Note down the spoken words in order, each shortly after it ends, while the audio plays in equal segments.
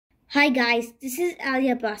Hi guys, this is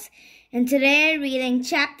Alia Bus, and today I'm reading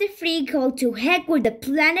Chapter 3 called To Heck with the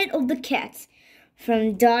Planet of the Cats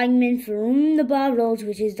from Diamond from the Bottles,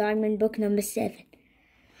 which is Diamond book number 7.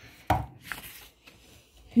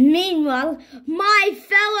 Meanwhile, my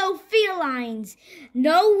fellow felines,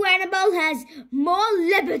 no animal has more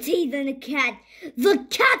liberty than a cat. The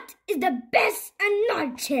cat is the best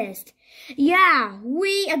anarchist. Yeah,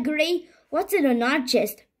 we agree. What's an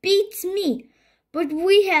anarchist? Beats me. But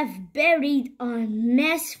we have buried our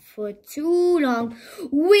mess for too long.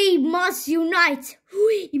 We must unite.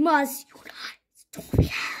 We must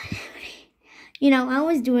unite. I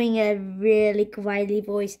was doing a really quietly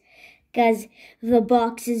voice because the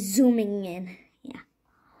box is zooming in. Yeah.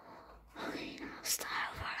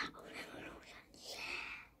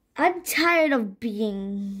 I'm tired of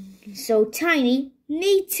being so tiny.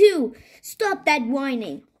 Me too. Stop that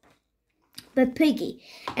whining. But Piggy,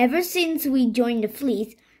 ever since we joined the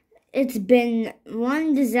fleas, it's been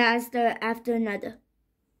one disaster after another.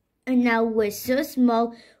 And now we're so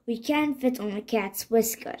small we can't fit on a cat's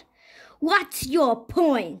whisker. What's your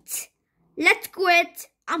point? Let's quit.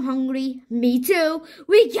 I'm hungry. Me too.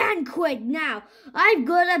 We can't quit now. I've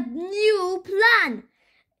got a new plan.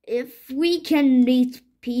 If we can reach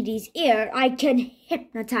Petey's ear, I can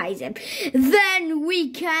hypnotize him. Then we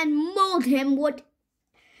can mold him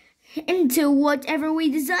into whatever we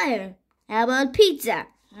desire. How about pizza?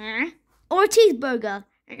 Or a cheeseburger?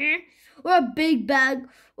 Or a big bag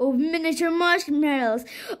of miniature marshmallows?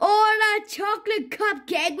 Or a chocolate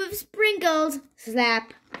cupcake with sprinkles?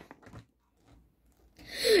 Slap.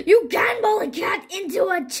 You can't mold a cat into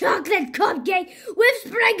a chocolate cupcake with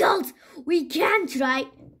sprinkles. We can try.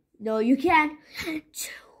 No, you can't. And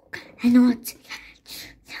not.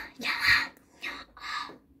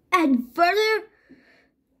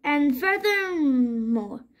 And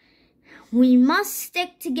furthermore, we must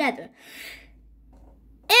stick together.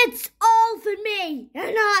 It's all for me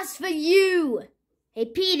and us for you. Hey,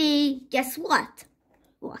 Petey, guess what?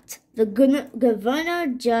 What? The governor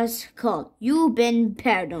just called. You've been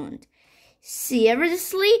pardoned.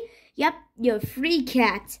 Seriously? Yep, you're a free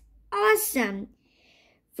cat. Awesome.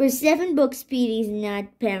 For 7 books, Petey's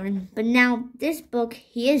not parent, but now this book,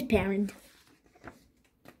 he is parent.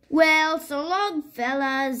 Well, so long,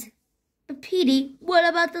 fellas. But Petey, what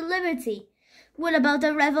about the liberty? What about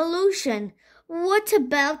the revolution? What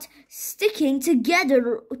about sticking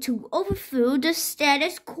together to overthrow the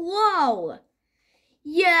status quo?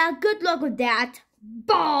 Yeah, good luck with that.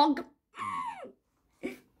 Bog!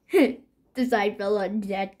 The side fell on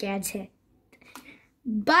that cat's head.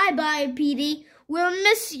 Bye-bye, Petey. We'll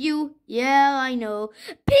miss you. Yeah, I know.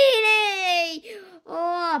 Petey!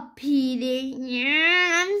 Oh, Petey.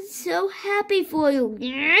 Yeah, I'm so happy for you.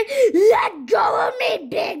 Yeah. Let go of me,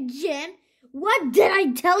 Big Jim. What did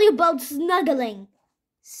I tell you about snuggling?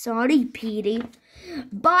 Sorry, Petey.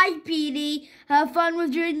 Bye, Petey. Have fun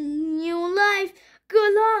with your new life.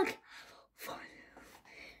 Good luck.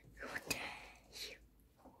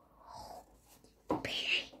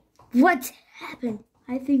 Petey, what happened?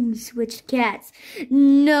 I think we switched cats.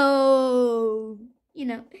 No.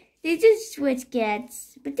 They just switched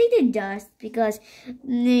cats. But they did dust because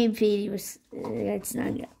maybe Petey was... it's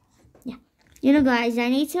not good. Yeah. Guys, I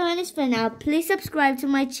need to end this for now. Please subscribe to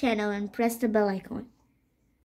my channel and press the bell icon.